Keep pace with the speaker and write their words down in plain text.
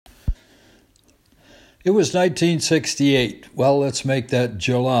It was 1968. Well, let's make that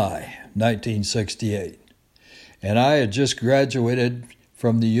July 1968. And I had just graduated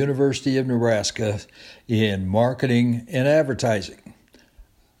from the University of Nebraska in marketing and advertising.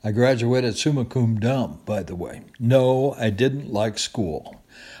 I graduated summa cum laude, by the way. No, I didn't like school.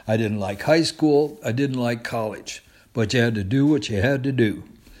 I didn't like high school. I didn't like college. But you had to do what you had to do.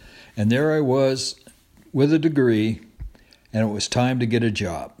 And there I was with a degree, and it was time to get a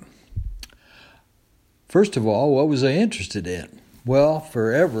job. First of all, what was I interested in? Well,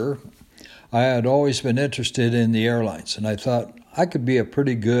 forever, I had always been interested in the airlines, and I thought I could be a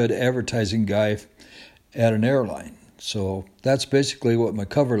pretty good advertising guy at an airline. So that's basically what my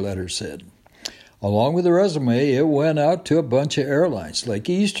cover letter said. Along with the resume, it went out to a bunch of airlines like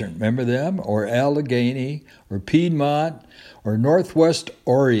Eastern, remember them? Or Allegheny, or Piedmont, or Northwest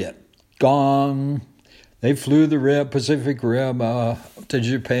Orient. Gong! They flew the Pacific Rim to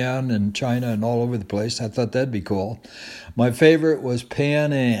Japan and China and all over the place. I thought that'd be cool. My favorite was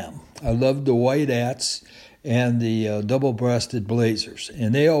Pan Am. I loved the white hats and the double-breasted blazers.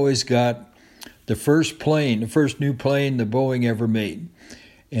 And they always got the first new plane the Boeing ever made.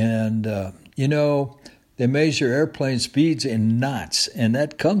 And, they measure airplane speeds in knots, and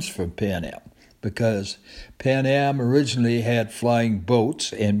that comes from Pan Am because Pan Am originally had flying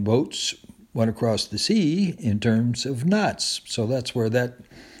boats, and boats went across the sea in terms of knots. So that's where that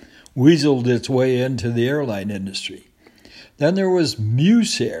weaseled its way into the airline industry. Then there was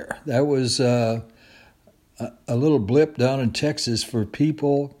Musair. That was a little blip down in Texas for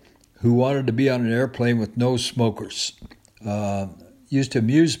people who wanted to be on an airplane with no smokers. Used to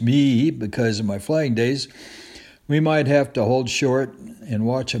amuse me because in my flying days, we might have to hold short and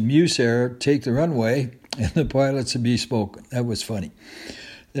watch a Musair take the runway and the pilots would be smoking. That was funny.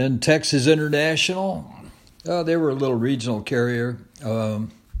 Then Texas International, they were a little regional carrier.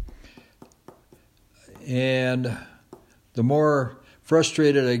 And the more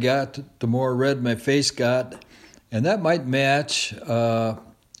frustrated I got, the more red my face got. And that might match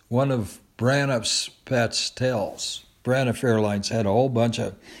one of Braniff's pastels. Braniff Airlines had a whole bunch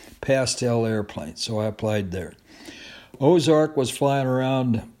of pastel airplanes, so I applied there. Ozark was flying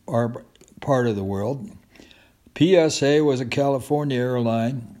around our part of the world. PSA was a California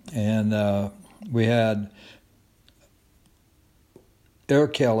airline, and we had Air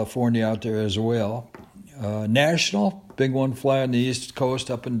California out there as well. National, big one flying the East Coast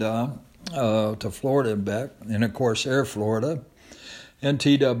up and down to Florida and back, and of course Air Florida, and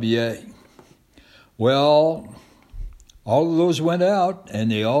TWA. Well, all of those went out,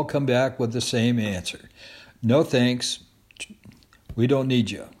 and they all come back with the same answer. No thanks, we don't need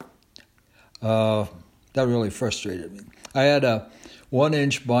you. That really frustrated me. I had a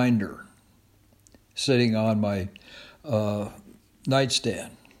 1-inch binder sitting on my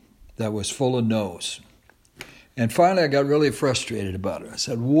nightstand that was full of no's. And finally, I got really frustrated about it. I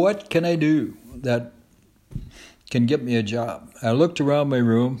said, what can I do that can get me a job? I looked around my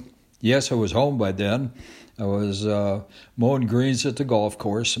room. Yes, I was home by then. I was mowing greens at the golf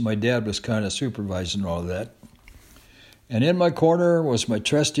course, and my dad was kind of supervising all of that. And in my corner was my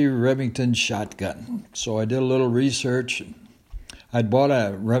trusty Remington shotgun. So I did a little research. I'd bought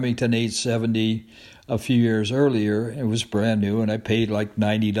a Remington 870 a few years earlier. It was brand new, and I paid like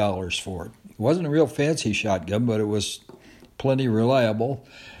 $90 for it. It wasn't a real fancy shotgun, but it was plenty reliable.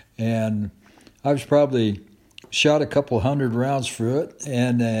 And I was probably shot a couple hundred rounds through it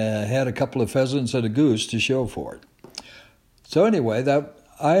and had a couple of pheasants and a goose to show for it. So anyway,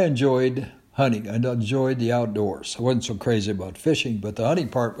 I enjoyed hunting. I enjoyed the outdoors. I wasn't so crazy about fishing, but the hunting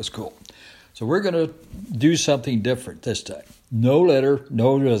part was cool. So we're going to do something different this time. No letter,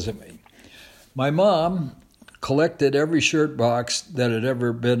 no resume. My mom collected every shirt box that had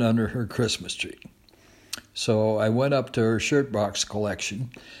ever been under her Christmas tree. So I went up to her shirt box collection,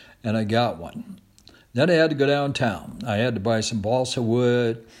 and I got one. Then I had to go downtown. I had to buy some balsa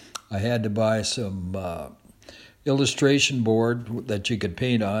wood. I had to buy some illustration board that you could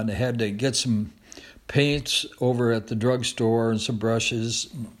paint on. I had to get some paints over at the drugstore and some brushes,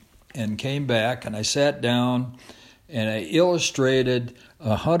 and came back, and I sat down and I illustrated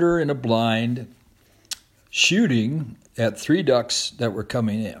a hunter in a blind shooting at 3 ducks that were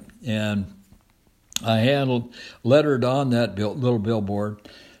coming in. And I lettered on that little billboard,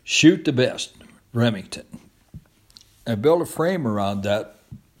 "Shoot the best, Remington." I built a frame around that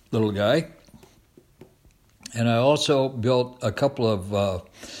little guy, and I also built a couple of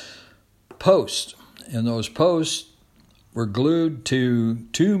posts, and those posts were glued to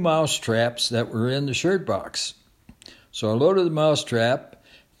 2 mouse traps that were in the shirt box. So I loaded the mouse trap,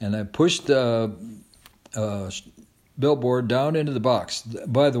 and I pushed the billboard down into the box.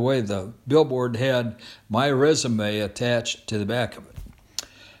 By the way, the billboard had my resume attached to the back of it.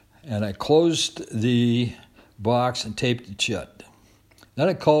 And I closed the box and taped it shut. Then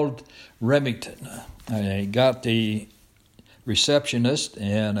I called Remington. I got the receptionist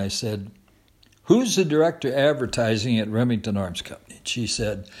and I said, "Who's the director of advertising at Remington Arms Company?" And she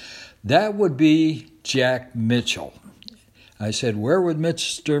said, "That would be Jack Mitchell." I said, "Where would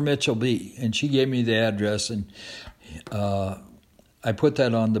Mr. Mitchell be?" And she gave me the address, and I put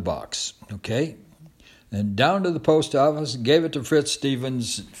that on the box, okay? And down to the post office, gave it to Fritz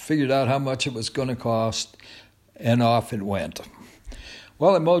Stevens, figured out how much it was going to cost, and off it went.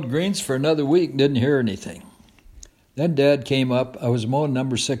 Well, I mowed greens for another week, didn't hear anything. Then Dad came up. I was mowing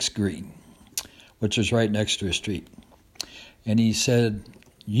number 6 green, which was right next to a street. And he said,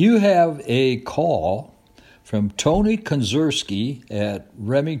 "You have a call from Tony Konzerski at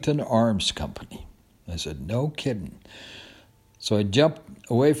Remington Arms Company." I said, "No kidding." So I jumped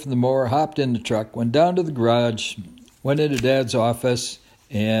away from the mower, hopped in the truck, went down to the garage, went into Dad's office,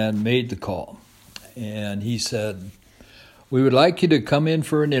 and made the call. And he said, "We would like you to come in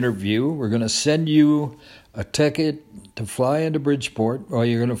for an interview. We're going to send you a ticket to fly into Bridgeport. Well,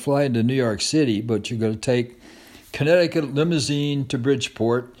 you're going to fly into New York City, but you're going to take Connecticut limousine to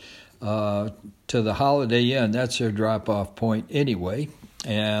Bridgeport to the Holiday Inn. That's their drop-off point anyway.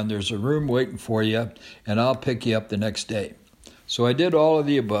 And there's a room waiting for you, and I'll pick you up the next day." So I did all of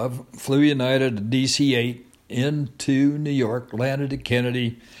the above, flew United to DC-8 into New York, landed at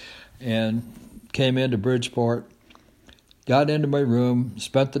Kennedy, and came into Bridgeport, got into my room,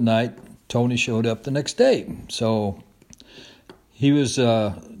 spent the night. Tony showed up the next day. So he was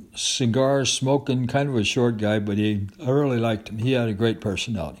a cigar-smoking, kind of a short guy, but I really liked him. He had a great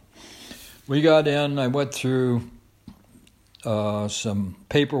personality. We got in, I went through some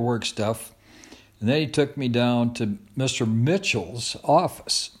paperwork stuff, and then he took me down to Mr. Mitchell's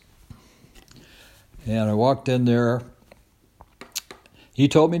office. And I walked in there. He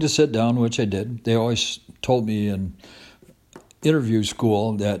told me to sit down, which I did. They always told me in interview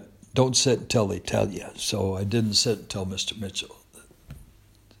school that don't sit until they tell you. So I didn't sit until Mr. Mitchell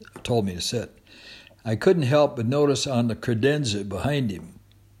told me to sit. I couldn't help but notice on the credenza behind him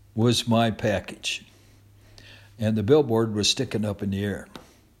was my package. And the billboard was sticking up in the air.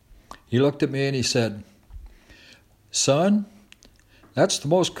 He looked at me and he said, "Son, that's the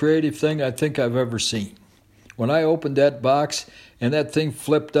most creative thing I think I've ever seen. When I opened that box and that thing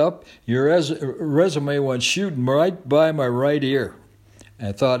flipped up, your resume went shooting right by my right ear. And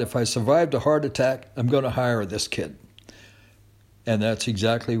I thought, if I survived a heart attack, I'm going to hire this kid." And that's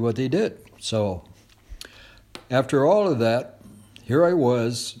exactly what they did. So after all of that, here I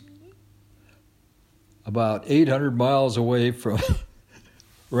was, about 800 miles away from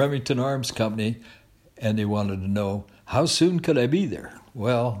Remington Arms Company, and they wanted to know, how soon could I be there?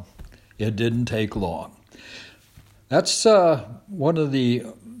 Well, it didn't take long. That's one of the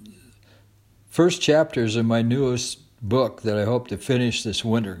first chapters in my newest book that I hope to finish this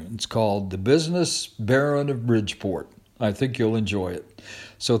winter. It's called The Business Baron of Bridgeport. I think you'll enjoy it.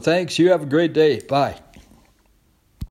 So thanks. You have a great day. Bye.